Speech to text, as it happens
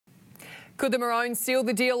Could the Maroons seal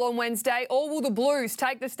the deal on Wednesday, or will the Blues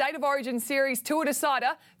take the State of Origin Series to a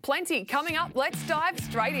decider? Plenty coming up. Let's dive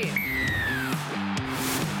straight in.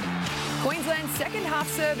 Queensland's second half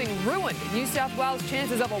serving ruined New South Wales'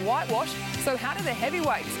 chances of a whitewash. So how do the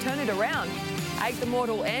heavyweights turn it around? Eighth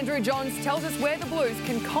Immortal Andrew Johns tells us where the Blues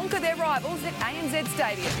can conquer their rivals at ANZ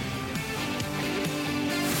Stadium.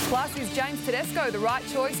 Plus, is James Tedesco the right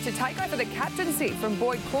choice to take over the captaincy from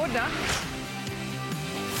Boyd Cordner?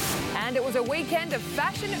 And it was a weekend of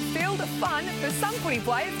fashion-filled fun for some footy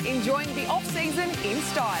players enjoying the off-season in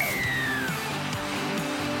style.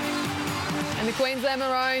 And the Queensland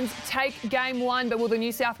Maroons take game one, but will the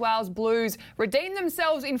New South Wales Blues redeem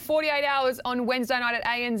themselves in 48 hours on Wednesday night at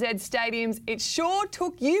ANZ Stadiums? It sure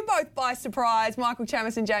took you both by surprise, Michael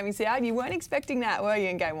Chammas and Jamie Soward. You weren't expecting that, were you,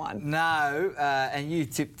 in game one? No, and you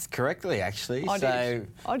tipped correctly, actually. I did.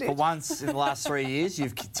 For once in the last 3 years,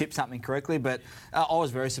 you've tipped something correctly. But I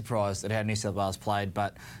was very surprised at how New South Wales played.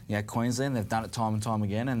 But, Queensland, they've done it time and time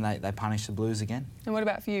again, and they punished the Blues again. And what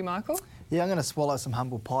about for you, Michael? Yeah, I'm going to swallow some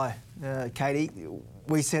humble pie. Katie,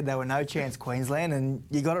 we said there were no chance Queensland, and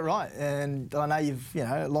you got it right. And I know you've,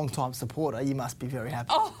 a long-time supporter. You must be very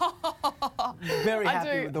happy. Very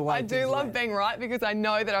happy with the way I do love being right because I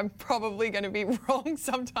know that I'm probably going to be wrong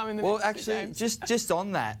sometime in the Well, next actually, just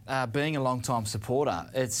on that, being a long-time supporter,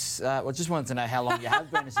 it's. I just wanted to know how long you have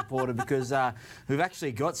been a supporter because we've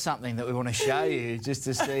actually got something that we want to show you just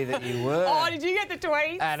to see that you were. Oh, did you get the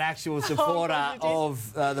tweet? An actual supporter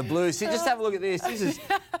of the Blues. So just have a look at this. This is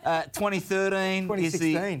 2013.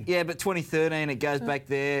 2016. But 2013, it goes back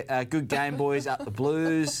there. Good Game Boys up the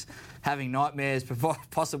Blues. Having nightmares,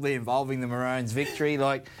 possibly involving the Maroons' victory.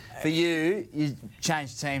 Like, for you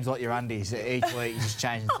change teams like your undies. Each week, you just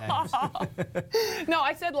change teams. No,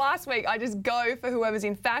 I said last week I just go for whoever's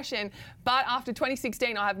in fashion. But after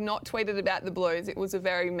 2016, I have not tweeted about the Blues. It was a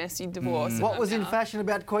very messy divorce. What was in fashion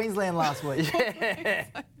about Queensland last week?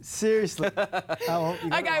 Seriously. Well,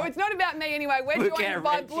 it's not about me anyway. We're Look joined how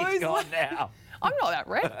by red she's Blues. gone now. I'm not that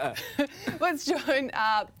red. Let's join.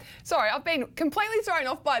 Sorry, I've been completely thrown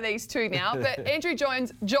off by these two now. But Andrew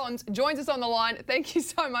Johns joins us on the line. Thank you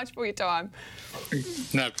so much for your time.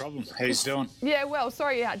 No problem. How you doing? Yeah, well,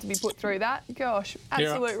 sorry you had to be put through that. Gosh,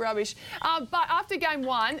 absolute rubbish. But after game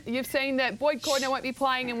one, you've seen that Boyd Cordner won't be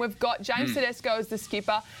playing, and we've got James Tedesco as the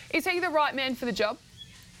skipper. Is he the right man for the job?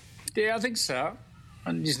 Yeah, I think so.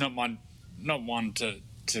 And he's not one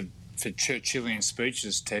for Churchillian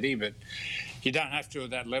speeches, Teddy, but you don't have to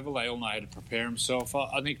at that level. They all know how to prepare himself.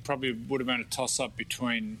 I think probably would have been a toss-up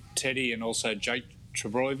between Teddy and also Jake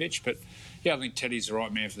Trebojevic, but yeah, I think Teddy's the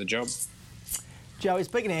right man for the job. Joey,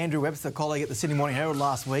 speaking to Andrew Webster, colleague at the Sydney Morning Herald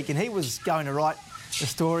last week, and he was going to write a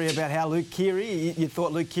story about how Luke Keary, you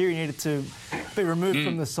thought Luke Keary needed to be removed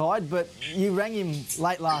from the side, but you rang him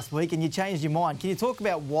late last week and you changed your mind. Can you talk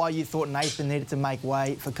about why you thought Nathan needed to make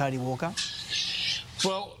way for Cody Walker?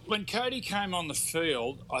 Well, when Cody came on the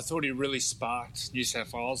field, I thought he really sparked New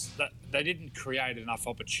South Wales. They didn't create enough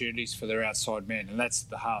opportunities for their outside men, and that's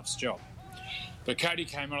the half's job. But Cody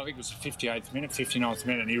came on, I think it was the 58th minute, 59th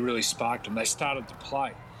minute, and he really sparked them. They started to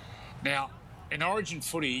play. Now, in Origin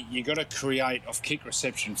footy, you've got to create off-kick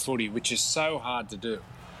reception footy, which is so hard to do.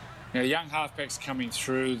 Now, young halfbacks coming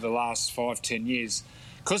through the last 5-10 years,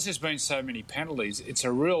 because there's been so many penalties, it's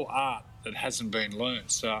a real art that hasn't been learned.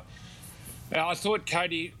 So I thought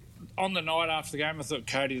Cody, on the night after the game, I thought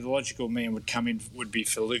Cody, the logical man, would be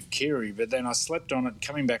for Luke Keary, but then I slept on it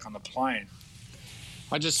coming back on the plane.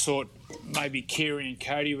 I just thought maybe Keary and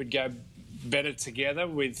Cody would go better together.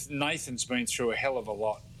 With Nathan's been through a hell of a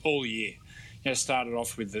lot all year. Started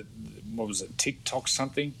off with TikTok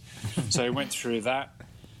something. So he went through that.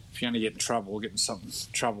 If you're going to get in trouble, getting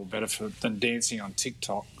trouble better than dancing on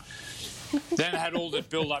TikTok. Then it had all the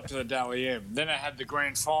build-up to the Dally M. Then it had the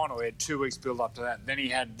grand final. He had 2 weeks build-up to that. Then he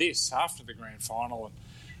had this after the grand final and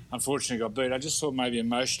unfortunately got beat. I just thought maybe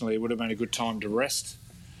emotionally it would have been a good time to rest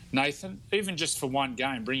Nathan, even just for one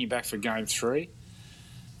game, bring him back for game 3.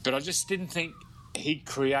 But I just didn't think he'd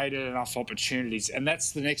created enough opportunities, and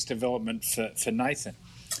that's the next development for Nathan.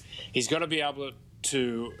 He's got to be able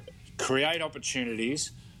to create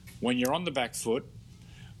opportunities when you're on the back foot,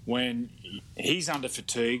 when he's under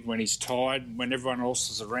fatigue, when he's tired, when everyone else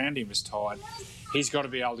is around him is tired. He's got to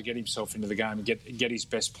be able to get himself into the game and get his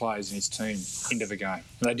best players in his team into the game.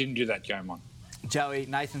 And they didn't do that game one. Joey,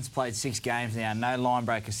 Nathan's played 6 games now, no line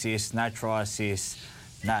break assists, no try assists,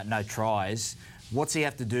 no tries. What's he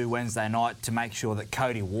have to do Wednesday night to make sure that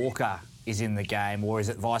Cody Walker is in the game, or is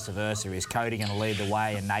it vice versa? Is Cody going to lead the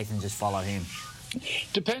way and Nathan just follow him?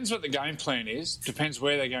 Depends what the game plan is. Depends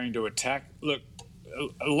where they're going to attack. Look,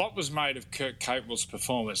 a lot was made of Kurt Capewell's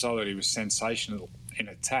performance. I thought he was sensational in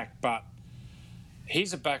attack, but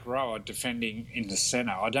he's a back rower defending in the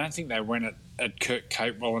centre. I don't think they went at Kurt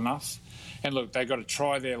Capewell enough. And look, they got a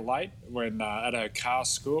try there late when Addo Carr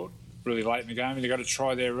scored really late in the game, and they got a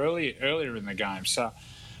try there earlier in the game. So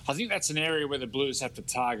I think that's an area where the Blues have to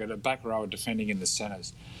target a back rower defending in the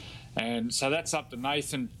centres. And so that's up to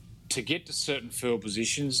Nathan to get to certain field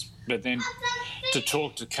positions, but then to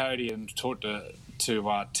talk to Cody and talk to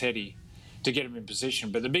Teddy to get him in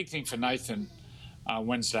position. But the big thing for Nathan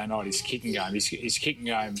Wednesday night is kicking game. His kicking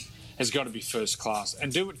game has got to be first class.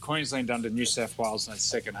 And do what Queensland done to New South Wales in that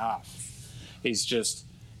second half. Is just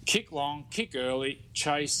kick long, kick early,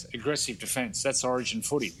 chase, aggressive defence. That's Origin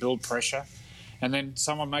footy. Build pressure. And then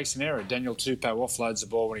someone makes an error. Daniel Tupou offloads the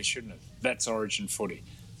ball when he shouldn't have. That's Origin footy.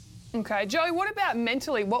 Okay, Joey, what about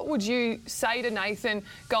mentally? What would you say to Nathan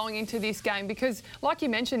going into this game? Because, like you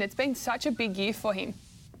mentioned, it's been such a big year for him.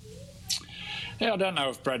 Yeah, I don't know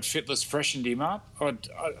if Brad Fittler's freshened him up.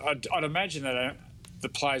 I'd imagine that the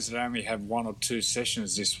players that only have 1 or 2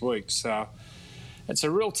 sessions this week. So it's a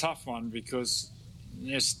real tough one because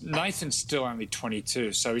Nathan's still only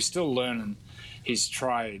 22, so he's still learning his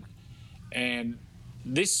trade. And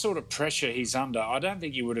this sort of pressure he's under, I don't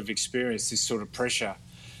think he would have experienced this sort of pressure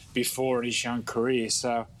before in his young career.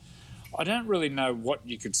 So I don't really know what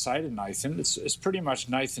you could say to Nathan. It's pretty much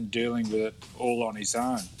Nathan dealing with it all on his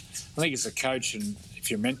own. I think as a coach, and if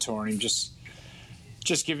you're mentoring him, just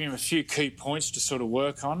give him a few key points to sort of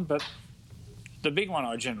work on. But the big one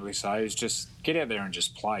I generally say is just get out there and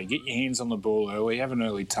just play. Get your hands on the ball early, have an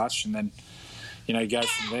early touch, and then, go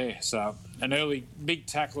from there. So an early big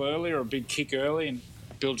tackle early or a big kick early and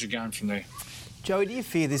build your game from there. Joey, do you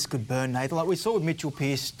fear this could burn Nathan? Like we saw with Mitchell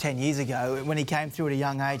Pearce 10 years ago when he came through at a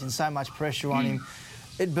young age and so much pressure on him.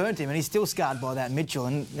 It burnt him and he's still scarred by that, Mitchell.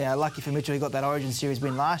 And lucky for Mitchell, he got that Origin Series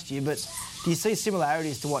win last year. But do you see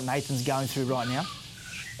similarities to what Nathan's going through right now?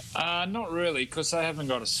 Not really, because they haven't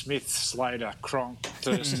got a Smith, Slater, Cronk,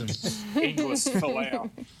 Thurston, Inglis, Folau.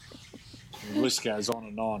 The list goes on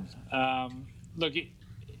and on.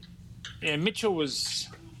 Mitchell was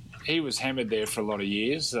hammered there for a lot of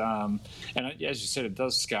years. And as you said, it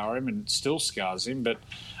does scar him and still scars him. But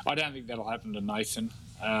I don't think that'll happen to Nathan.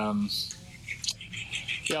 I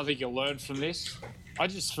think he'll learn from this. I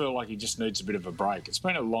just feel like he just needs a bit of a break. It's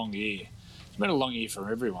been a long year. It's been a long year for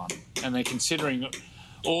everyone. And then considering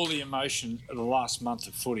all the emotion of the last month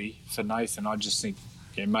of footy for Nathan, I just think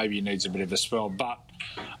maybe he needs a bit of a spell. But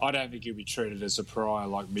I don't think he'll be treated as a pariah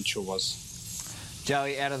like Mitchell was.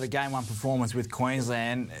 Joey, out of the Game 1 performance with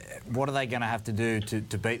Queensland, what are they going to have to do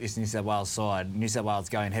to beat this New South Wales side? New South Wales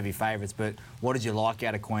going heavy favourites, but what did you like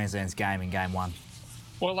out of Queensland's game in Game 1?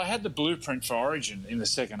 Well, they had the blueprint for Origin in the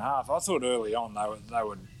second half. I thought early on they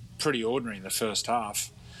were pretty ordinary in the first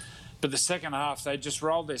half. But the second half, they just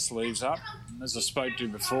rolled their sleeves up, as I spoke to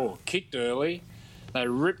before. Kicked early, they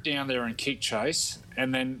ripped down there and kick chase,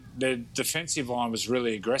 and then their defensive line was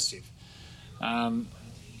really aggressive.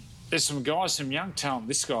 There's some guys, some young talent.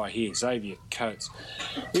 This guy here, Xavier Coates,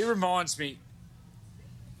 he reminds me,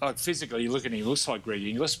 like physically, you look at him, he looks like Greg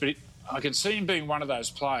Inglis, but I can see him being one of those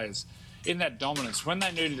players in that dominance. When they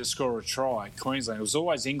needed to score a try, Queensland, it was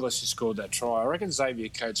always Inglis who scored that try. I reckon Xavier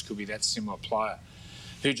Coates could be that similar player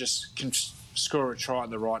who just can score a try at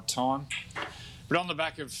the right time. But on the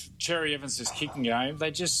back of Cherry Evans' kicking game,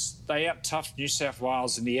 they out-toughed New South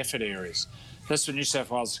Wales in the effort areas. That's what New South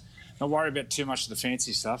Wales... Not worry about too much of the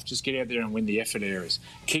fancy stuff. Just get out there and win the effort areas.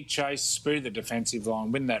 Kick chase, speed the defensive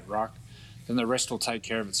line, win that ruck, then the rest will take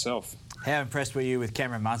care of itself. How impressed were you with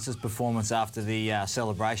Cameron Munster's performance after the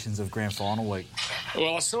celebrations of Grand Final week?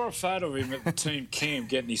 Well, I saw a photo of him at the team camp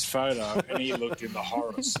getting his photo, and he looked in the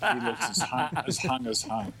horrors. He looked as hung as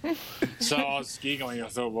hung. So I was giggling. I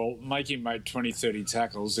thought, well, make him make 20, 30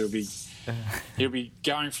 tackles. He'll be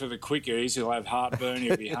going for the quickies. He'll have heartburn.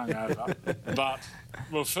 He'll be hungover. But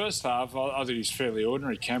first half, I thought he was fairly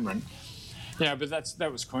ordinary, Cameron. But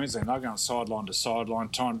that was Queensland. They're going sideline to sideline,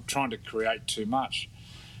 trying to create too much.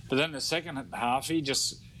 But then the second half, he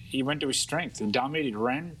went to his strength. He dummied, he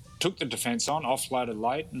ran, took the defence on, offloaded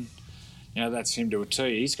late, and that's him to a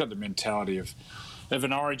T. He's got the mentality of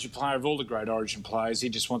an Origin player, of all the great Origin players. He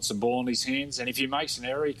just wants the ball in his hands, and if he makes an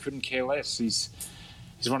error, he couldn't care less. He's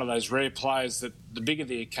one of those rare players that the bigger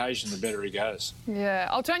the occasion, the better he goes. Yeah,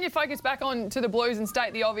 I'll turn your focus back on to the Blues and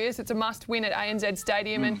state the obvious. It's a must-win at ANZ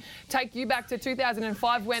Stadium and take you back to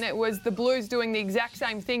 2005 when it was the Blues doing the exact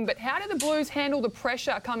same thing. But how did the Blues handle the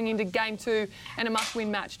pressure coming into Game 2 and a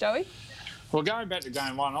must-win match, Joey? Well, going back to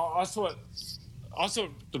Game 1, I thought I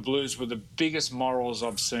thought the Blues were the biggest morals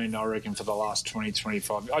I've seen, I reckon, for the last 20,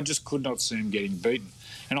 25. I just could not see them getting beaten.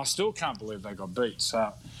 And I still can't believe they got beat.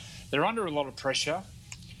 So they're under a lot of pressure.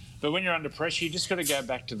 But when you're under pressure, you just got to go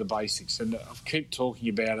back to the basics. And I keep talking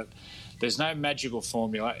about it. There's no magical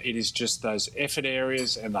formula. It is just those effort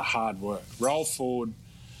areas and the hard work. Roll forward.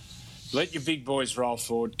 Let your big boys roll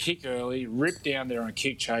forward. Kick early. Rip down there on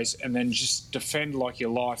kick chase. And then just defend like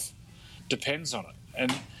your life depends on it.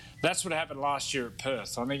 And that's what happened last year at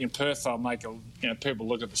Perth. I think in Perth they'll make people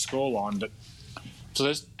look at the scoreline, but for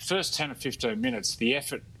the first 10 or 15 minutes, the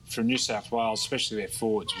effort from New South Wales, especially their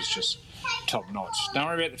forwards, was just top notch. Don't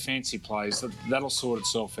worry about the fancy plays; that'll sort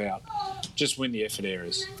itself out. Just win the effort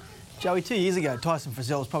areas. Joey, 2 years ago, Tyson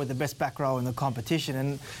Frizell was probably the best back rower in the competition,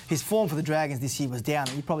 and his form for the Dragons this year was down.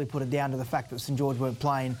 And you probably put it down to the fact that St George weren't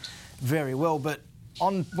playing very well, but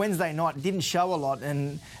on Wednesday night, it didn't show a lot,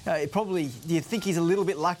 and do you think he's a little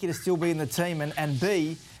bit lucky to still be in the team? And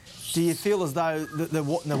B, do you feel as though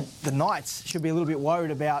the Knights should be a little bit worried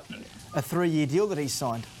about a 3-year deal that he's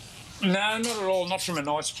signed? No, not at all. Not from a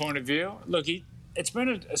Knights point of view. Look, it's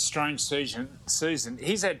been a strange season.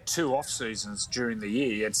 He's had 2 off seasons during the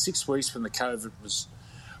year. He had 6 weeks when the COVID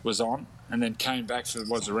was on, and then came back for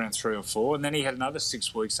around 3 or 4, and then he had another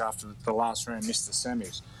 6 weeks after the last round, missed the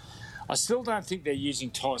semis. I still don't think they're using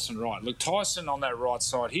Tyson right. Look, Tyson on that right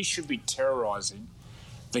side, he should be terrorising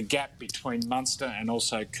the gap between Munster and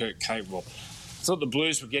also Kurt Capewell. I thought the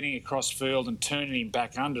Blues were getting across field and turning him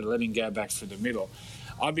back under to let him go back through the middle.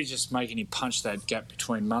 I'd be just making him punch that gap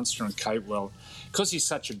between Munster and Capewell. Because he's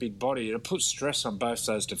such a big body, it'll put stress on both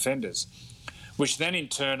those defenders, which then in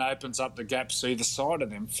turn opens up the gaps either side of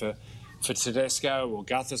them for Tedesco or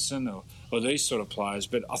Gutherson or these sort of players.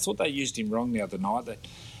 But I thought they used him wrong the other night.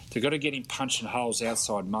 They've got to get him punching holes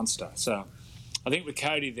outside Munster. So I think with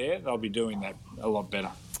Cody there, they'll be doing that a lot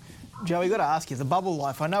better. Joey, got to ask you, the bubble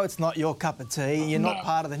life, I know it's not your cup of tea. You're not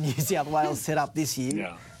part of the New South Wales setup this year.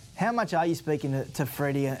 Yeah. How much are you speaking to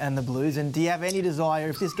Freddie and the Blues? And do you have any desire,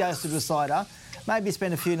 if this goes to the decider, maybe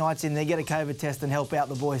spend a few nights in there, get a COVID test and help out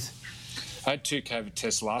the boys? I had 2 COVID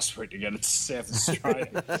tests last week to go to South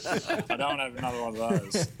Australia. I don't have another one of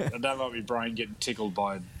those. I don't like my brain getting tickled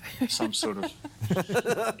by some sort of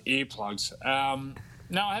earplugs.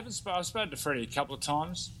 No, I haven't. I've spoken to Freddie a couple of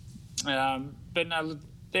times. But no,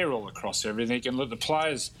 they're all across everything. And look, the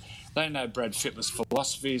players, they know Brad Fittler's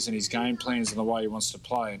philosophies and his game plans and the way he wants to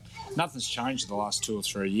play. And nothing's changed in the last 2 or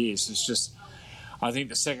 3 years. It's just, I think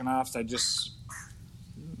the second half they just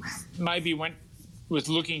maybe went with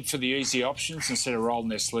looking for the easy options instead of rolling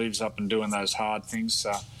their sleeves up and doing those hard things.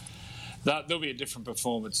 So there'll be a different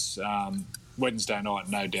performance Wednesday night,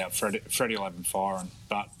 no doubt. Freddie will have them firing.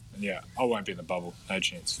 But, yeah, I won't be in the bubble. No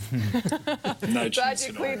chance. No chance. Glad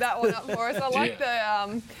you cleared that one up for us. I like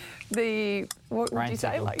the what would you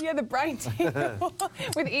say? The brain tickle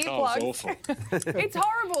with earplugs. Oh, it's awful. It's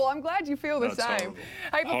horrible. I'm glad you feel the same. Horrible.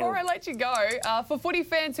 Hey, before I let you go, for footy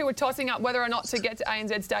fans who are tossing up whether or not to get to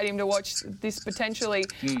ANZ Stadium to watch this potentially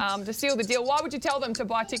to seal the deal, why would you tell them to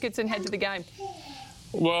buy tickets and head to the game?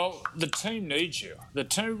 Well, the team needs you. The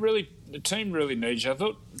team really needs you. I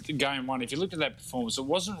thought the game one, if you look at that performance, it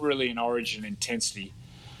wasn't really an origin intensity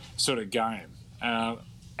sort of game. And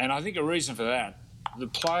I think a reason for that, the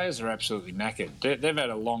players are absolutely knackered. They've had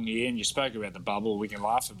a long year, and you spoke about the bubble. We can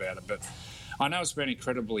laugh about it, but I know it's been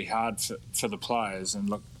incredibly hard for the players. And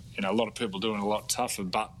look, a lot of people doing a lot tougher,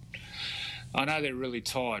 but I know they're really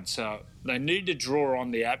tired. So they need to draw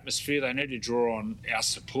on the atmosphere. They need to draw on our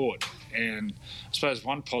support. And I suppose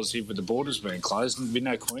one positive with the borders being closed, there'll be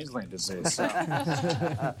no Queenslanders there. So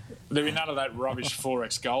there'll be none of that rubbish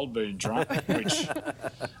 4X gold being drunk, which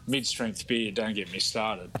mid-strength beer, don't get me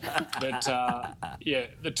started. But,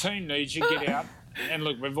 the team needs you. Get out. And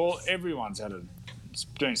look, everyone's it's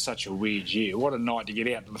been such a weird year. What a night to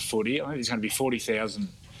get out to the footy. I think there's going to be 40,000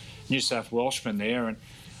 New South Welshmen there. And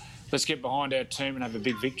let's get behind our team and have a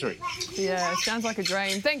big victory. Yeah, sounds like a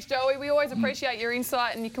dream. Thanks, Joey. We always appreciate your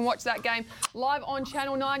insight, and you can watch that game live on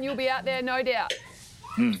Channel 9. You'll be out there, no doubt.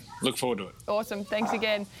 Look forward to it. Awesome. Thanks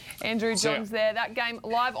again, Andrew Johns there. That game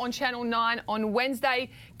live on Channel 9 on Wednesday.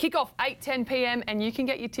 Kick-off 8:10 p.m, and you can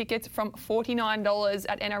get your tickets from $49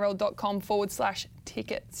 at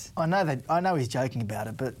nrl.com/tickets. I know he's joking about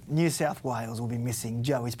it, but New South Wales will be missing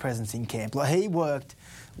Joey's presence in camp. Like, he worked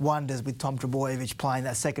wonders with Tom Trbojevic playing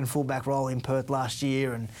that second fullback role in Perth last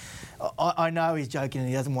year, and I know he's joking and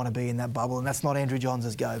he doesn't want to be in that bubble, and that's not Andrew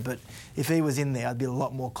Johns' go, but if he was in there, I'd be a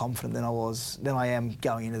lot more confident than I am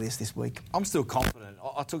going into this week. I'm still confident.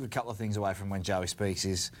 I took a couple of things away from when Joey speaks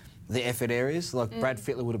is the effort areas. Like Brad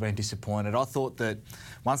Fittler would have been disappointed. I thought that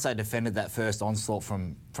once they defended that first onslaught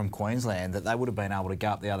from Queensland, that they would have been able to go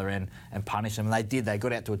up the other end and punish them. And they did. They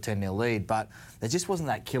got out to a 10-0 lead, but there just wasn't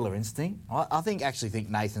that killer instinct. I actually think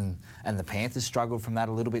Nathan and the Panthers struggled from that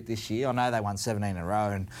a little bit this year. I know they won 17 in a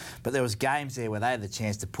row, but there was games there where they had the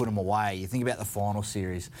chance to put them away. You think about the final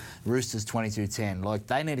series, Roosters 22-10. Like,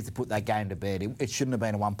 they needed to put that game to bed. It shouldn't have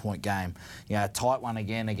been a one-point game. You know, a tight one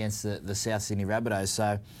again against the South Sydney Rabbitohs.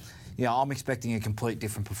 So, yeah, I'm expecting a complete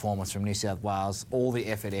different performance from New South Wales. All the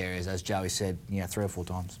effort areas, as Joey said, 3 or 4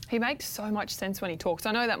 times. He makes so much sense when he talks.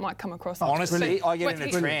 I know that might come across. Honestly, I get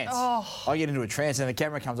into a trance. I get into a trance, and the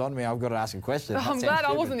camera comes on to me. I've got to ask a question. I'm glad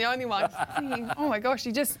I wasn't the only one. Thinking, oh my gosh,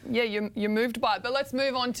 you're moved by it. But let's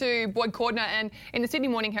move on to Boyd Cordner. And in the Sydney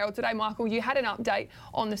Morning Herald today, Michael, you had an update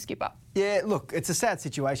on the skipper. Yeah, look, it's a sad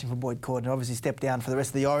situation for Boyd Cordner. Obviously stepped down for the rest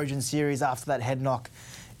of the Origin series after that head knock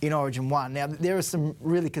in Origin 1. Now, there are some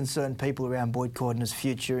really concerned people around Boyd Cordner's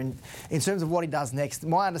future. And in terms of what he does next,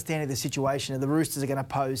 my understanding of the situation, the Roosters are going to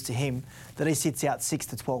pose to him that he sits out 6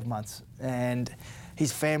 to 12 months. And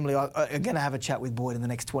his family are going to have a chat with Boyd in the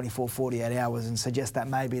next 24, 48 hours and suggest that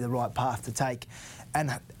may be the right path to take.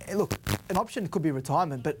 And look, an option could be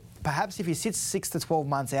retirement, but perhaps if he sits 6 to 12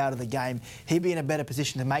 months out of the game, he'd be in a better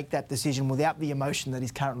position to make that decision without the emotion that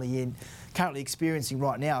he's currently experiencing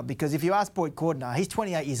right now. Because if you ask Boyd Cordner, he's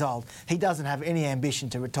 28 years old. He doesn't have any ambition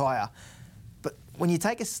to retire. But when you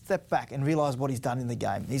take a step back and realise what he's done in the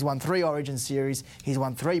game, he's won 3 Origin series, he's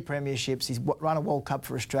won 3 premierships, he's run a World Cup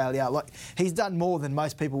for Australia. Like, he's done more than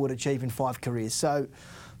most people would achieve in 5 careers. So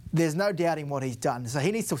there's no doubting what he's done. So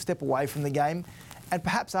he needs to step away from the game. And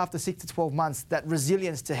perhaps after 6 to 12 months, that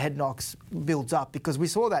resilience to head knocks builds up, because we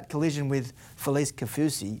saw that collision with Felice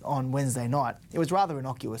Kafusi on Wednesday night. It was rather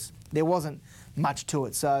innocuous. There wasn't much to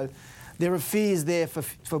it. So there are fears there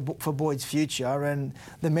for Boyd's future, and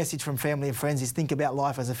the message from family and friends is think about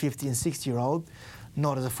life as a 50 and 60-year-old,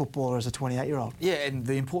 not as a footballer, as a 28-year-old. Yeah, and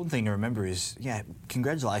the important thing to remember is,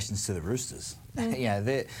 congratulations to the Roosters.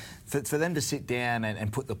 For them to sit down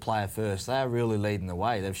and put the player first, they are really leading the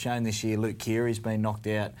way. They've shown this year Luke Keary's been knocked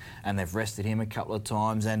out and they've rested him a couple of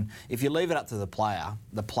times. And if you leave it up to the player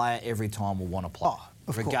every time will want to play.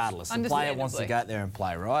 Regardless. The player wants to go out there and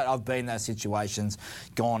play, right? I've been in those situations,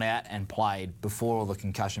 gone out and played before all the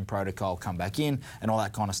concussion protocol come back in and all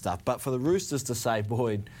that kind of stuff. But for the Roosters to say,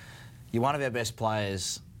 Boyd, you're one of our best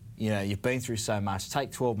players, you've been through so much,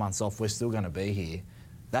 take 12 months off, we're still going to be here.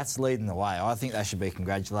 That's leading the way. I think they should be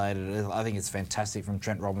congratulated. I think it's fantastic from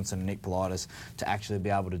Trent Robinson and Nick Politis to actually be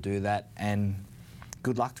able to do that, and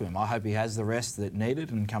good luck to him. I hope he has the rest that needed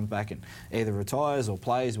and comes back and either retires or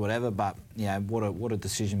plays, whatever. But what a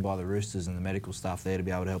decision by the Roosters and the medical staff there to be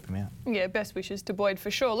able to help him out. Yeah, best wishes to Boyd for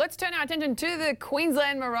sure. Let's turn our attention to the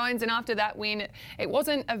Queensland Maroons, and after that win, it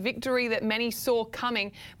wasn't a victory that many saw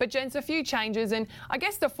coming. But gents, a few changes, and I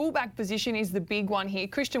guess the fullback position is the big one here.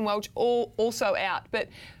 Christian Welch also out, but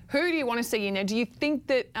who do you want to see in there? Do you think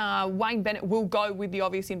that Wayne Bennett will go with the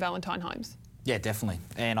obvious in Valentine Holmes? Yeah, definitely.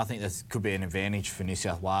 And I think this could be an advantage for New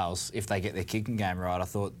South Wales if they get their kicking game right. I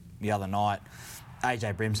thought the other night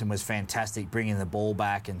AJ Brimson was fantastic, bringing the ball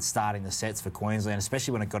back and starting the sets for Queensland,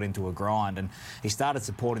 especially when it got into a grind. And he started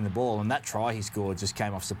supporting the ball, and that try he scored just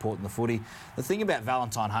came off supporting the footy. The thing about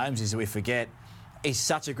Valentine Holmes is that we forget he's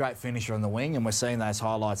such a great finisher on the wing, and we're seeing those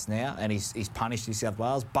highlights now, and he's punished New South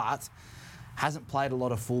Wales, but hasn't played a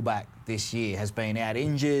lot of fullback this year, has been out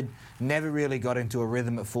injured, never really got into a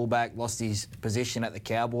rhythm at fullback, lost his position at the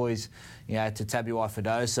Cowboys, to Tabuai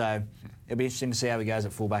Fidow. So it'll be interesting to see how he goes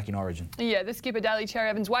at fullback in Origin. Yeah, the skipper Daly Cherry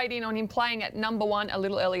Evans weighed in on him playing at number 1 a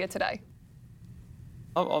little earlier today.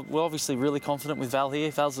 We're obviously really confident with Val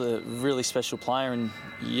here. Val's a really special player, and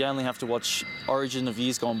you only have to watch Origin of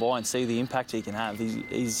years gone by and see the impact he can have.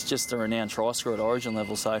 He's just a renowned try scorer at Origin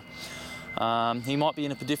level, so he might be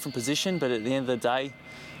in a different position, but at the end of the day,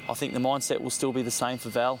 I think the mindset will still be the same for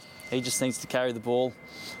Val. He just needs to carry the ball,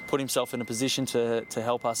 put himself in a position to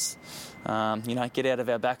help us, get out of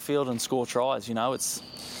our backfield and score tries.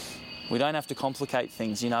 We don't have to complicate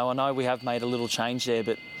things. I know we have made a little change there,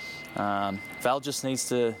 but Val just needs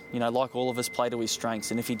to, like all of us, play to his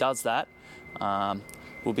strengths. And if he does that,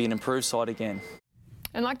 we'll be an improved side again.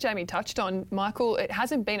 And like Jamie touched on, Michael, it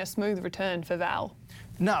hasn't been a smooth return for Val.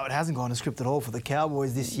 No, it hasn't gone to script at all for the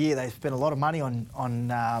Cowboys this year. They've spent a lot of money on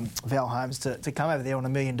Val Holmes to come over there on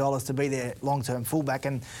 $1 million to be their long-term fullback.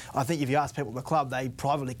 And I think if you ask people at the club, they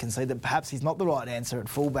privately concede that perhaps he's not the right answer at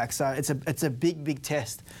fullback. So it's a big, big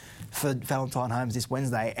test for Valentine Holmes this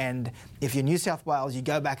Wednesday. And if you're New South Wales, you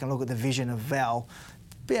go back and look at the vision of Val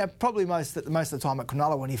yeah, probably most of the time at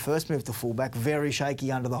Cronulla when he first moved to fullback, very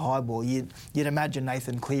shaky under the high ball. You'd imagine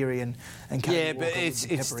Nathan Cleary and Cody Walker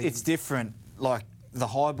it's different. Like the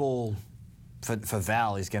high ball for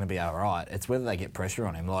Val is going to be all right. It's whether they get pressure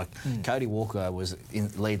on him. Like Cody Walker was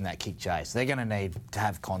leading that kick chase. They're going to need to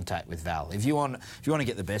have contact with Val. If you want to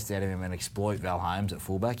get the best out of him and exploit Val Holmes at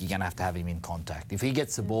fullback, you're going to have him in contact. If he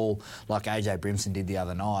gets the ball like AJ Brimson did the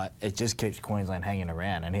other night, it just keeps Queensland hanging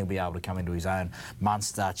around, and he'll be able to come into his own.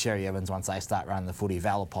 Munster, Cherry Evans, once they start running the footy,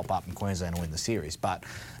 Val will pop up and Queensland will win the series. But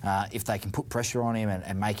if they can put pressure on him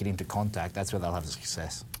and make it into contact, that's where they'll have the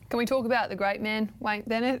success. Can we talk about the great man, Wayne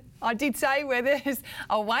Bennett? I did say where there's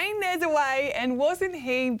a Wayne, there's a way, and wasn't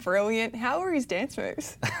he brilliant? How were his dance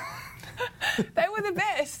moves? They were the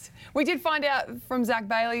best. We did find out from Zach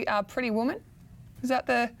Bailey, Pretty Woman. Is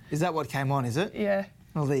that what came on, is it? Yeah.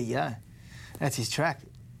 Well, there you go. That's his track.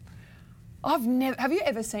 Have you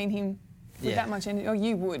ever seen him with that much energy? Oh,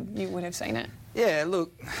 you would have seen it. Yeah,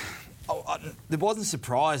 look, there wasn't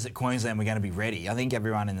surprise that Queensland were going to be ready. I think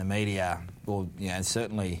everyone in the media, or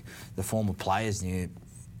certainly the former players knew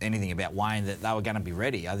anything about Wayne, that they were going to be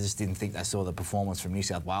ready. I just didn't think they saw the performance from New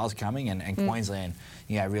South Wales coming, and Queensland,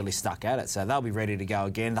 really stuck at it. So they'll be ready to go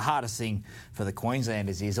again. The hardest thing for the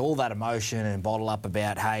Queenslanders is all that emotion and bottle up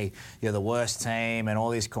about, hey, you're the worst team and all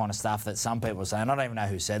this kind of stuff that some people say. And I don't even know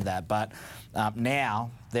who said that, but now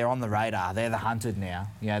they're on the radar. They're the hunted now.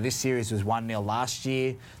 This series was 1-0 last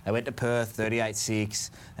year. They went to Perth, 38-6,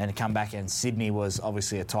 and come back, and Sydney was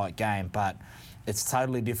obviously a tight game, but it's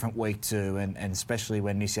totally different week 2, and especially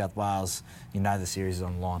when New South Wales, the series is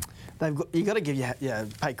on the line. You've got to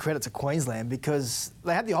pay credit to Queensland, because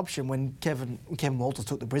they had the option when Kevin Walters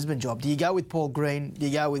took the Brisbane job. Do you go with Paul Green? Do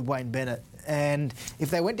you go with Wayne Bennett? And if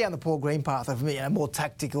they went down the Paul Green path of more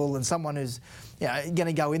tactical and someone who's going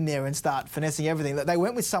to go in there and start finessing everything, they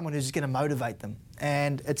went with someone who's going to motivate them.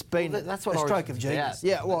 And it's been that's what a stroke of genius.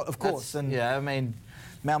 Yeah, well, of course.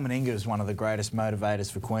 Mal Meninga is one of the greatest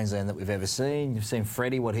motivators for Queensland that we've ever seen. You've seen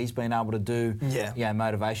Freddie, what he's been able to do,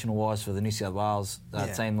 motivational-wise for the New South Wales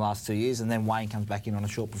team the last 2 years, and then Wayne comes back in on a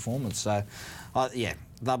short performance. So,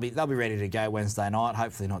 they'll be ready to go Wednesday night.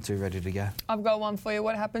 Hopefully not too ready to go. I've got one for you.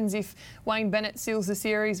 What happens if Wayne Bennett seals the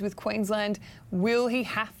series with Queensland? Will he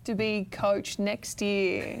have to be coach next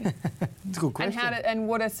year? It's a good question. And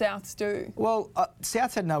what do Souths do? Well,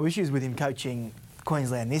 Souths had no issues with him coaching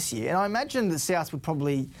Queensland this year, and I imagine that South would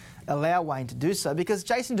probably allow Wayne to do so, because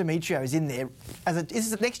Jason Demetrio is in there.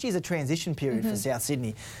 Next year's a transition period for South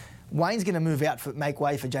Sydney. Wayne's going to move out make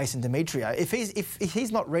way for Jason Demetrio. If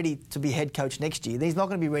he's not ready to be head coach next year, then he's not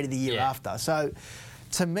going to be ready the year after. So,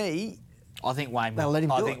 to me, I think Wayne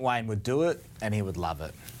would do it, and he would love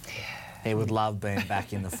it. He would love being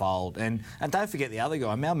back in the fold, and don't forget the other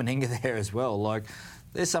guy, Mal Meninga, there as well. Like,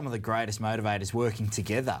 there's some of the greatest motivators working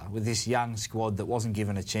together with this young squad that wasn't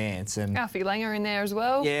given a chance. And Alfie Langer in there as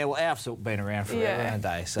well. Yeah, well, Alf's been around forever, haven't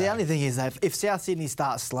they? So. The only thing is, though, if South Sydney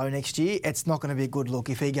starts slow next year, it's not going to be a good look.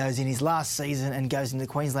 If he goes in his last season and goes into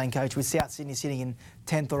Queensland coach with South Sydney sitting in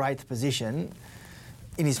 10th or 8th position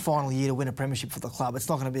in his final year to win a premiership for the club, it's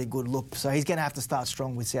not going to be a good look. So he's going to have to start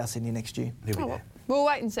strong with South Sydney next year. Here we go. We'll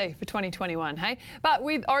wait and see for 2021, hey? But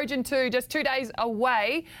with Origin 2 just 2 days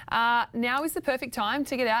away, now is the perfect time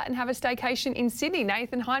to get out and have a staycation in Sydney.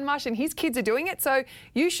 Nathan Hindmarsh and his kids are doing it, so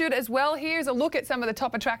you should as well. Here's a look at some of the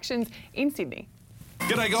top attractions in Sydney.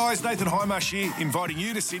 G'day guys, Nathan Hindmarsh here, inviting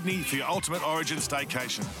you to Sydney for your ultimate Origin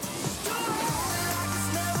staycation.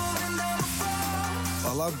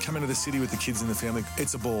 I love coming to the city with the kids and the family.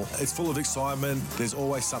 It's a ball. It's full of excitement. There's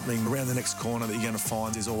always something around the next corner that you're going to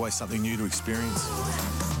find. There's always something new to experience.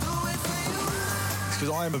 Because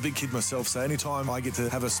I am a big kid myself, so anytime I get to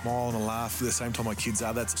have a smile and a laugh at the same time my kids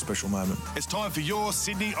are, that's a special moment. It's time for your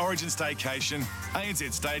Sydney Origin staycation,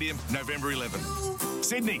 ANZ Stadium, November 11.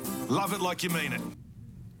 Sydney, love it like you mean it.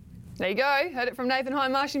 There you go. Heard it from Nathan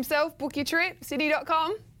Hindmarsh himself. Book your trip,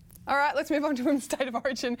 sydney.com. All right, let's move on to Women's State of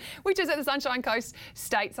Origin, which is at the Sunshine Coast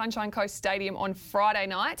Stadium on Friday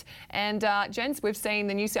night. And, gents, we've seen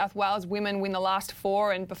the New South Wales women win the last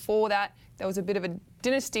 4, and before that, there was a bit of a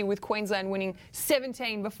dynasty with Queensland winning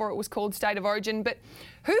 17 before it was called State of Origin. But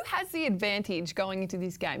who has the advantage going into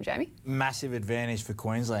this game, Jamie? Massive advantage for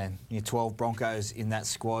Queensland. 12 Broncos in that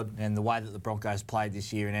squad, and the way that the Broncos played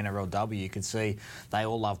this year in NRLW, you could see they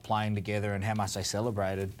all love playing together and how much they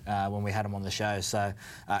celebrated when we had them on the show. So,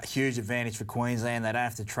 huge advantage for Queensland. They don't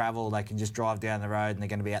have to travel. They can just drive down the road and they're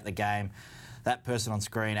going to be at the game. That person on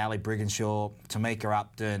screen, Ali Brigginshaw, Tamika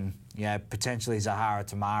Upton, potentially Zahara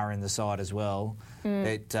Tamara in the side as well.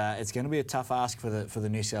 It's going to be a tough ask for the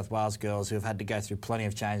New South Wales girls who have had to go through plenty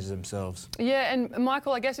of changes themselves. Yeah, and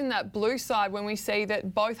Michael, I guess in that blue side, when we see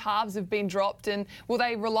that both halves have been dropped, and will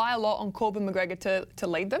they rely a lot on Corbin McGregor to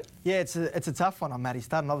lead them? Yeah, it's a tough one on Maddie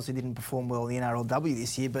Studden. Obviously didn't perform well in the NRLW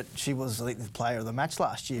this year, but she was the player of the match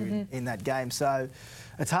last year in that game. So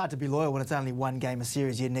it's hard to be loyal when it's only one game a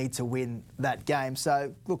series. You need to win that game.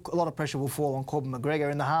 So, look, a lot of pressure will fall on Corbin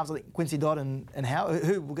McGregor. In the halves, I think Quincy Dodd and Howard.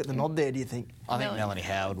 Who will get the nod there, do you think? I think Melanie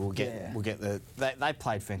Howard will get the... They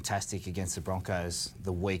played fantastic against the Broncos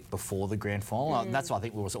the week before the grand final. That's why I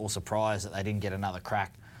think we were all surprised that they didn't get another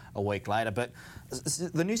crack a week later. But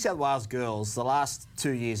the New South Wales girls, the last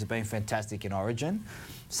 2 years have been fantastic in Origin.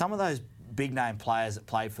 Some of those big-name players that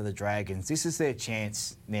played for the Dragons, this is their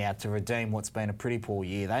chance now to redeem what's been a pretty poor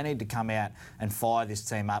year. They need to come out and fire this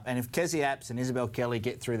team up. And if Kezia Apps and Isabel Kelly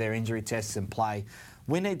get through their injury tests and play,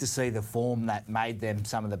 we need to see the form that made them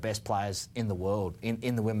some of the best players in the world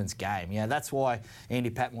in the women's game. That's why Andy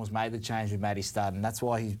Patmore's made the change with Maddie Studden. That's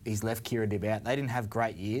why he's left Kira Dibb out. They didn't have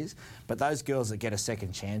great years, but those girls that get a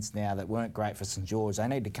second chance now that weren't great for St George, they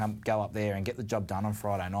need to go up there and get the job done on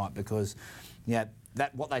Friday night because,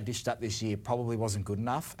 what they dished up this year probably wasn't good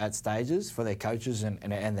enough at stages for their coaches and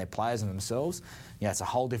their players and themselves. It's a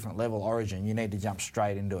whole different level Origin. You need to jump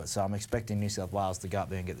straight into it. So I'm expecting New South Wales to go up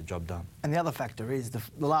there and get the job done. And the other factor is the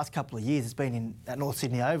last couple of years it's been at North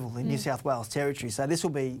Sydney Oval in New South Wales territory. So this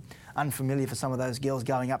will be unfamiliar for some of those girls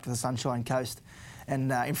going up to the Sunshine Coast and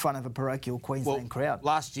in front of a parochial Queensland crowd.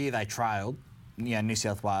 Last year they trailed New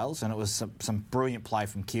South Wales, and it was some brilliant play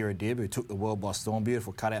from Kira Dibb, who took the world by storm.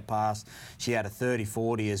 Beautiful cutout pass. She had a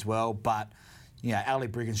 30-40 as well, but Ali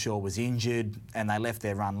Brigginshaw was injured and they left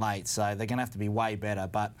their run late, so they're going to have to be way better.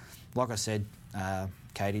 But like I said,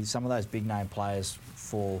 Katie, some of those big-name players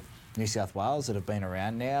for New South Wales that have been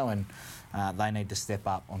around now, and they need to step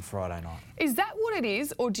up on Friday night. Is that what it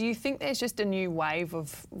is, or do you think there's just a new wave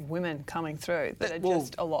of women coming through that are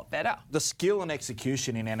just a lot better? The skill and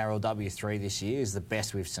execution in NRLW3 this year is the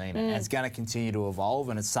best we've seen it, and it's going to continue to evolve,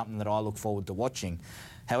 and it's something that I look forward to watching.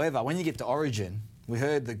 However, when you get to Origin, we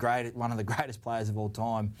heard one of the greatest players of all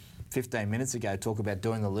time 15 minutes ago talk about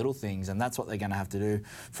doing the little things, and that's what they're going to have to do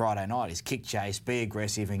Friday night is kick chase, be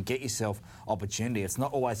aggressive and get yourself opportunity. It's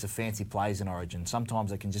not always the fancy plays in Origin.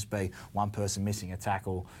 Sometimes it can just be one person missing a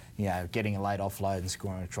tackle, getting a late offload and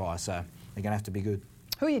scoring a try. So they're going to have to be good.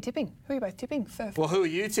 Who are you tipping? Who are you both tipping for? Well, who are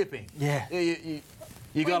you tipping? Yeah.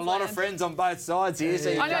 You got a lot of friends on both sides here.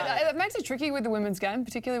 So I know, it makes it tricky with the women's game,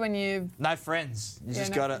 particularly when you... No friends. You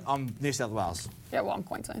just got to... I'm New South Wales. Yeah, well, I'm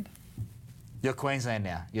Queensland. You're Queensland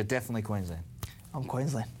now. You're definitely Queensland. I'm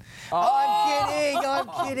Queensland.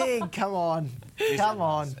 I'm kidding. Come on. New South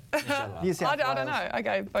Wales. I don't know.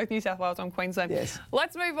 Okay, both New South Wales, I'm Queensland. Yes.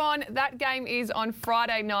 Let's move on. That game is on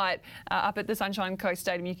Friday night up at the Sunshine Coast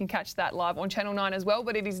Stadium. You can catch that live on Channel 9 as well,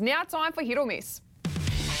 but it is now time for Hit or Miss.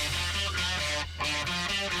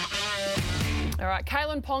 All right,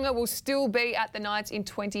 Kalen Ponga will still be at the Knights in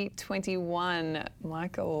 2021.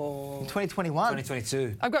 Michael. 2021?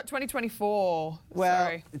 2022. I've got 2024.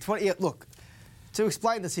 Well, sorry. Look, to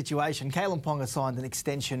explain the situation, Kalen Ponga signed an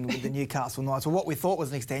extension with the Newcastle Knights, or what we thought was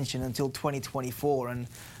an extension until 2024, and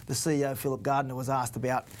the CEO, Philip Gardner, was asked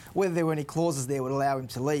about whether there were any clauses there that would allow him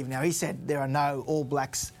to leave. Now, he said there are no All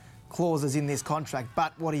Blacks clauses in this contract,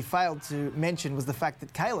 but what he failed to mention was the fact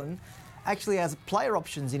that Kalen actually has player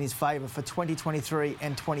options in his favour for 2023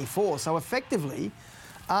 and 24. So effectively,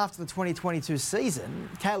 after the 2022 season,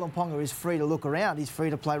 Kalen Ponga is free to look around. He's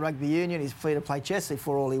free to play rugby union. He's free to play chess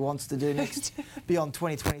for all he wants to do next beyond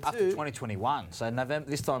 2022. Up to 2021. So November,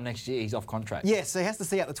 this time next year, he's off contract. Yes, so he has to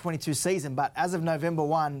see out the 22 season. But as of November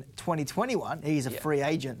 1, 2021, he's a free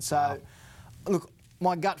agent. So, look,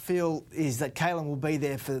 my gut feel is that Kalen will be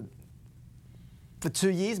there for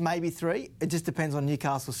 2 years, maybe 3. It just depends on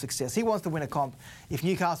Newcastle's success. He wants to win a comp. If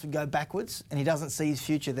Newcastle go backwards and he doesn't see his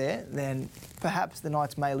future there, then perhaps the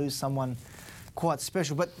Knights may lose someone quite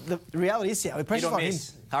special. But the reality is, the pressure's on him.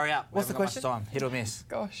 Hurry up. What's the question? Time. Hit or miss.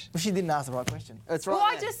 Gosh. Well, she didn't ask the right question. That's right. Well,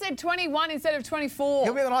 I just said 21 instead of 24.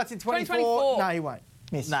 He'll be at the Knights in 2024. No, he won't.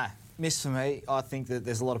 Miss. No. Miss for me. I think that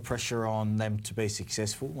there's a lot of pressure on them to be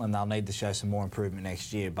successful and they'll need to show some more improvement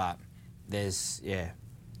next year. But there's,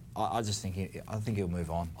 I just think he'll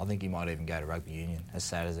move on. I think he might even go to rugby union, as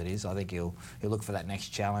sad as it is. I think he'll look for that next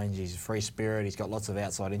challenge. He's a free spirit. He's got lots of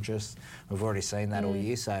outside interests. We've already seen that all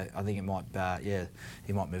year, so I think it might,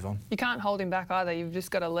 he might move on. You can't hold him back either. You've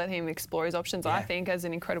just got to let him explore his options, I think, as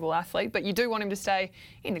an incredible athlete. But you do want him to stay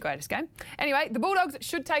in the greatest game. Anyway, the Bulldogs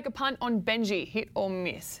should take a punt on Benji. Hit or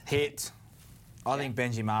miss? Hit. I think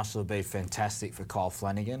Benji Marshall would be fantastic for Kyle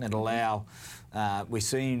Flanagan. It'll allow... we've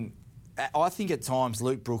seen... I think at times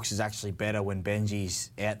Luke Brooks is actually better when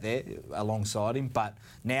Benji's out there alongside him, but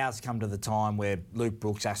now's come to the time where Luke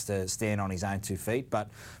Brooks has to stand on his own 2 feet.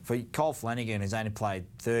 But for Kyle Flanagan, who's only played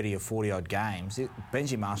 30 or 40 odd games,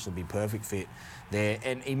 Benji Marshall would be perfect fit there.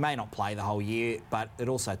 And he may not play the whole year, but it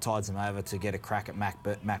also tides him over to get a crack at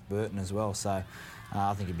Mac Burton as well. So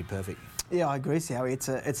I think he'd be perfect. Yeah, I agree, Howie. It's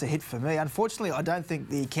a hit for me. Unfortunately, I don't think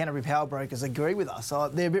the Canterbury Power Brokers agree with us.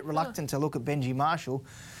 They're a bit reluctant to look at Benji Marshall.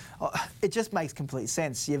 It just makes complete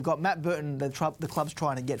sense. You've got Matt Burton, the club's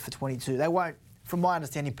trying to get for 22. They won't, from my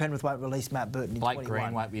understanding, Penrith won't release Matt Burton in 21. Blake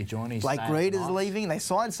Green won't be joining. Blake Green is leaving. They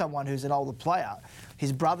signed someone who's an older player.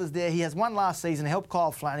 His brother's there. He has one last season, helped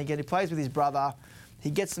Kyle Flanagan. He plays with his brother.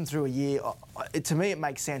 He gets them through a year. To me, it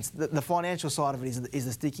makes sense. The financial side of it is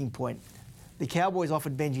the sticking point. The Cowboys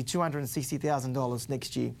offered Benji $260,000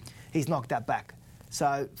 next year. He's knocked that back.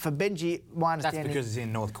 So for Benji, my understanding... That's because he's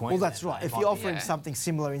in North Queensland. Well, that's right. If you offer him something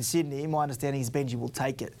similar in Sydney, my understanding is Benji will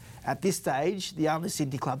take it. At this stage, the only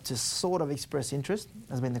Sydney club to sort of express interest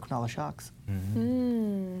has been the Cronulla Sharks.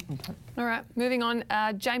 Okay. All right, moving on.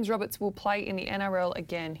 James Roberts will play in the NRL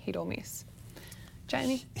again. Hit or miss?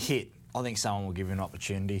 Jamie? Hit. I think someone will give him an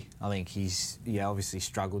opportunity. I think he's obviously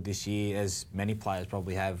struggled this year, as many players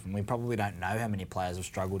probably have. And we probably don't know how many players have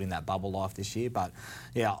struggled in that bubble life this year. But,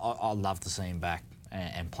 I'd love to see him back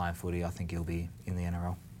and playing footy. I think he'll be in the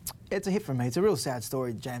NRL. It's a hit for me. It's a real sad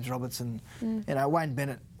story, James Robertson. Wayne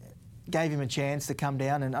Bennett gave him a chance to come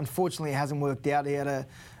down, and unfortunately it hasn't worked out. He had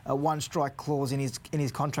a one-strike clause in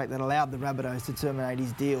his contract that allowed the Rabbitohs to terminate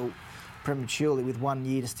his deal prematurely with 1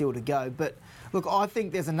 year still to go. But look, I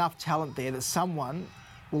think there's enough talent there that someone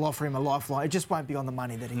will offer him a lifeline. It just won't be on the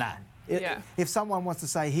money that he can. If someone wants to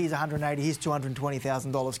say, here's $180,000, here's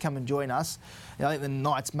 $220,000, come and join us, I think the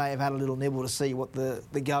Knights may have had a little nibble to see what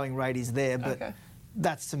the going rate is there. But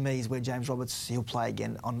that's, to me, is where James Roberts, he'll play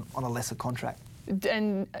again on a lesser contract.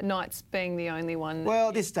 And Knights being the only one... Well,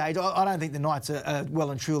 at this stage, I don't think the Knights are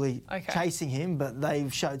well and truly chasing him, but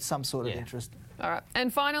they've showed some sort of interest. All right.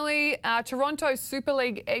 And finally, Toronto's Super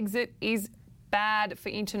League exit is bad for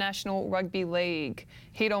International Rugby League.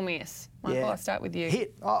 Hit or miss? Michael, I'll start with you.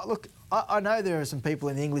 Hit. Look, I know there are some people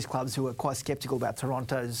in the English clubs who are quite sceptical about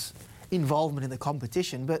Toronto's involvement in the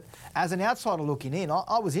competition, but as an outsider looking in,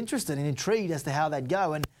 I was interested and intrigued as to how they'd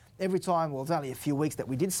go. And every time, well, it's only a few weeks that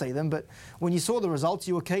we did see them, but when you saw the results,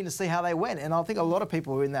 you were keen to see how they went. And I think a lot of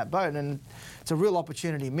people were in that boat, and it's a real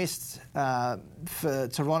opportunity missed for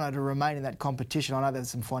Toronto to remain in that competition. I know there's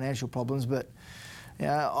some financial problems, but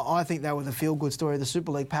I think they were the feel-good story of the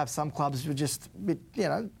Super League. Perhaps some clubs were just a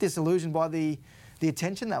bit, disillusioned by the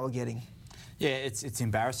attention they were getting. Yeah, it's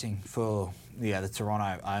embarrassing for the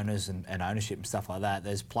Toronto owners and ownership and stuff like that.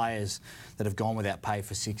 There's players that have gone without pay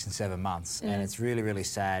for 6 and 7 months, and it's really, really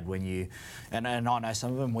sad when you... And I know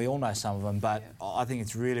some of them, we all know some of them, but I think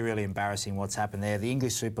it's really, really embarrassing what's happened there. The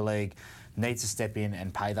English Super League needs to step in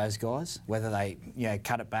and pay those guys, whether they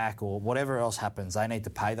cut it back or whatever else happens. They need to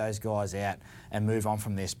pay those guys out and move on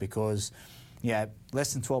from this, because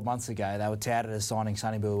less than 12 months ago they were touted as signing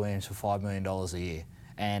Sonny Bill Williams for $5 million a year,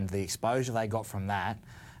 and the exposure they got from that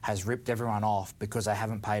has ripped everyone off because they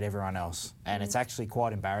haven't paid everyone else. And it's actually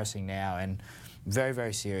quite embarrassing now, and very,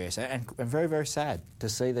 very serious, and very, very sad to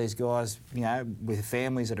see these guys, with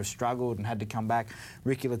families that have struggled and had to come back.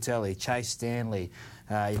 Ricky Latelli, Chase Stanley,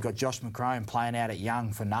 you've got Josh McCrone playing out at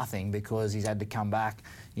Young for nothing because he's had to come back,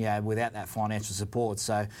 without that financial support.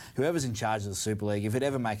 So whoever's in charge of the Super League, if it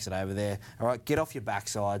ever makes it over there, all right, get off your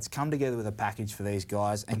backsides, come together with a package for these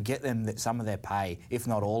guys and get them some of their pay, if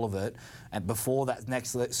not all of it, and before that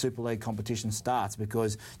next Super League competition starts,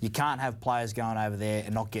 because you can't have players going over there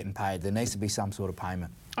and not getting paid. There needs to be some sort of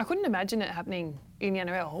payment. I couldn't imagine it happening in the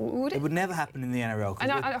NRL, would it? It would never happen in the NRL.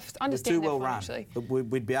 I understand. It's too well run.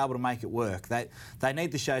 We'd be able to make it work. They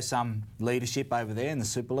need to show some leadership over there in the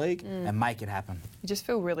Super League and make it happen. You just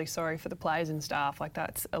feel really sorry for the players and staff. Like,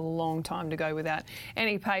 that's a long time to go without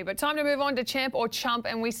any pay. But time to move on to Champ or Chump,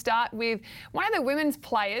 and we start with one of the women's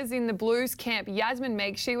players in the Blues camp, Yasmin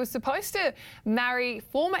Meek. She was supposed to marry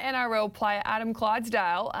former NRL player Adam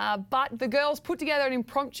Clydesdale, but the girls put together an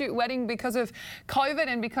impromptu wedding because of COVID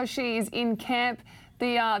and because she is in camp.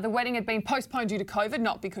 The wedding had been postponed due to COVID,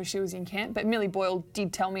 not because she was in camp, but Millie Boyle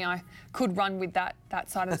did tell me I could run with that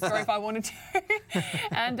side of the story if I wanted to.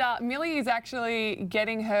 And Millie is actually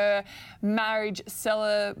getting her marriage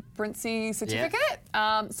celebrancy certificate.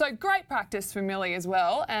 So great practice for Millie as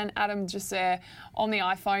well. And Adam just there on the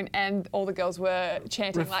iPhone, and all the girls were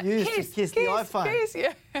chanting Refused like, to kiss the iPhone. Kiss,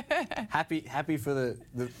 yeah. Happy for the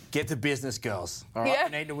get to business girls. All right, Yeah.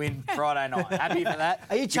 we need to win Friday night. Happy for that.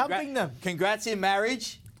 Are you chumping them? Congrats in marriage.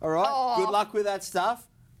 All right. Oh. Good luck with that stuff.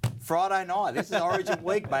 Friday night. This is Origin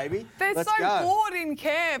week, baby. They're Let's so go. bored in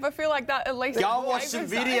camp. I feel like that at least. Go and watch some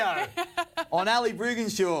video on Ali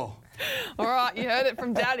Brugenshaw. All right, you heard it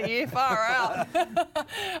from Daddy. You're far out.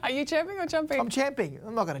 Are you champing or jumping? I'm champing.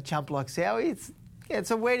 I'm not going to chump like Sowie. It's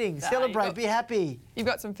a wedding. Celebrate. Be happy. You've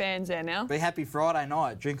got some fans there now. Be happy Friday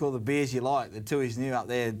night. Drink all the beers you like. The Tui's new up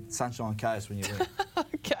there, Sunshine Coast, when you win.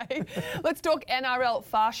 Okay, let's talk NRL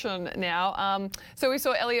fashion now. So we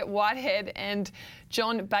saw Elliot Whitehead and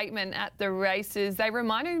John Bateman at the races. They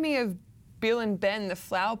reminded me of Bill and Ben, the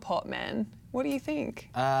flower pot man. What do you think?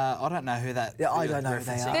 I don't know who that. Yeah, I don't know who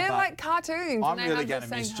they are. They're like cartoons. I'm and they really have going the to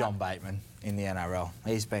same miss John Bateman in the NRL.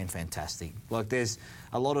 He's been fantastic. Like, there's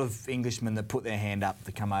a lot of Englishmen that put their hand up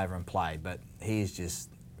to come over and play, but he's just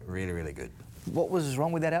really, really good. What was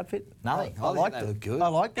wrong with that outfit? Nothing. I I liked think it. they look good. I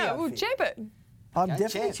like the Yeah, well, outfit. champ it. I'm Go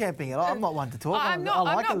definitely champ. champing it. I'm not one to talk. I'm I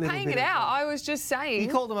like a not little paying bit it of out. I was just saying. You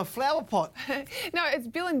called them a flower pot. No, it's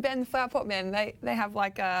Bill and Ben, the flower pot man. They have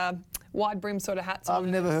like wide brim sort of hats on.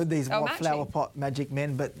 I've never heard these Oh, white flower matching. pot magic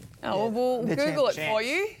men, but Oh, well, they're Google champs. it for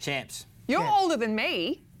you. Champs. You're Champs. older than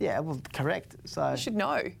me. Yeah, well, correct. So You should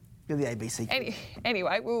know. you're the ABC.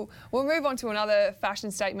 Anyway, we'll move on to another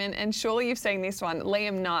fashion statement, and surely you've seen this one.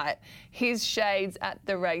 Liam Knight, his shades at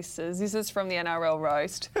the races. This is from the NRL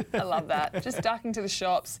roast. I love that. Just ducking to the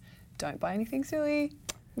shops. Don't buy anything silly.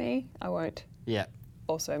 Me, I won't. Yeah.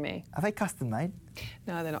 Also me. Are they custom made?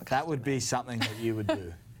 No, they're not. That would be something that you would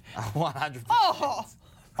do. 100%. Oh,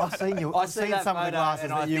 I've seen you. I I've see seen that some of the photo glasses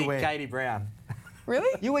and that I you think wear. Katie Brown.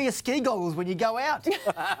 really? You wear your ski goggles when you go out.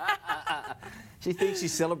 She thinks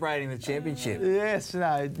she's celebrating the championship. Yes, no,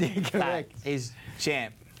 yeah, That correct. is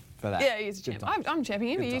champ for that. Yeah, he's a Good champ. time. I'm champing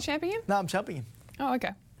him. Are you time. champing him? No, I'm chumping him. Oh, okay.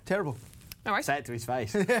 Terrible. All right. Say it to his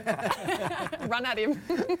face. Run at him.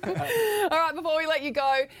 All right, before we let you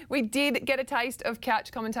go, we did get a taste of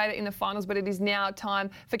Couch Commentator in the finals, but it is now time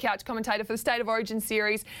for Couch Commentator for the State of Origin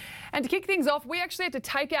series. And to kick things off, we actually had to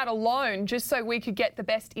take out a loan just so we could get the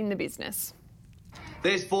best in the business.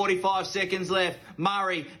 There's 45 seconds left.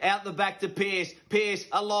 Murray out the back to Pearce. Pearce,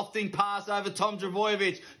 a lofting pass over Tom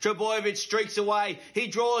Trbojevic. Trbojevic streaks away. He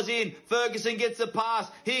draws in. Ferguson gets the pass.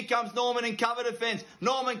 Here comes Norman in cover defence.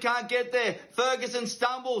 Norman can't get there. Ferguson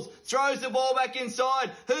stumbles. Throws the ball back inside.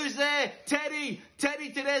 Who's there? Teddy. Teddy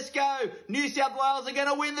Tedesco. New South Wales are going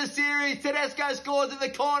to win the series. Tedesco scores in the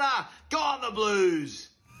corner. Gone the Blues.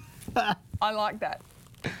 I like that.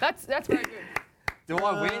 That's very good. Do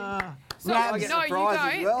I win? So, I get no, the you prize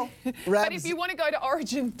as don't. well? But if you want to go to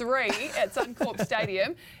Origin 3 at Suncorp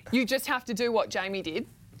Stadium, you just have to do what Jamie did.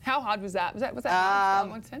 How hard was that? Was that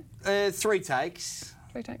hard? 1 to 10? 3 takes.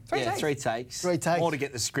 3 takes. Yeah, 3 takes. 3 takes. More to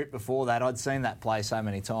get the script before that. I'd seen that play so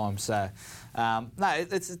many times. So, no,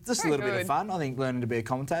 it's just Very a little bit good. of fun. I think learning to be a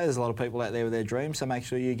commentator, there's a lot of people out there with their dreams, so make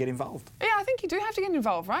sure you get involved. Yeah, I think you do have to get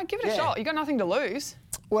involved, right? Give it a Yeah. shot. You've got nothing to lose.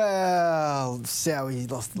 Well, Sowie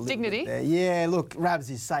lost a little Dignity? bit there. Yeah, look, Rabs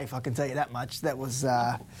is safe, I can tell you that much. That was...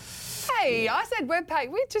 Hey, I said we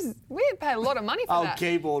paid a lot of money for Oh, that.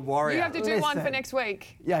 keyboard warrior. You have to do one for Listen. next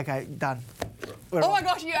week. yeah, okay, done. We're Oh on. my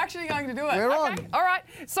gosh, you're actually going to do it. We're okay. on. All right.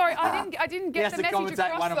 Sorry, I didn't He get has the to message commentate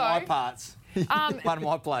across one of though. my parts. One of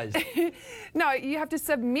my plays. No, you have to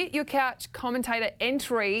submit your Couch Commentator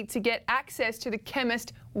entry to get access to the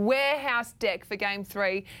Chemist Warehouse deck for Game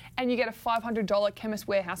 3, and you get a $500 Chemist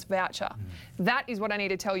Warehouse voucher. That is what I need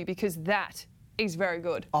to tell you, because that is very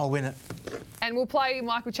good. I'll win it. And we'll play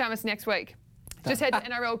Michael Chammas next week. Just head to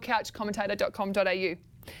nrlcouchcommentator.com.au.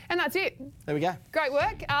 And that's it. There we go. Great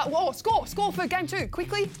work. Score for Game 2,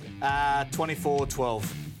 quickly. 24-12.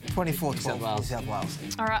 24-12, South Wales. New South Wales.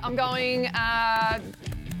 All right, I'm going...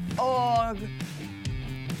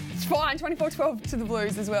 it's fine, 24-12 to the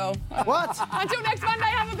Blues as well. What? Until next Monday,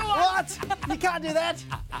 have a good one. What? You can't do that.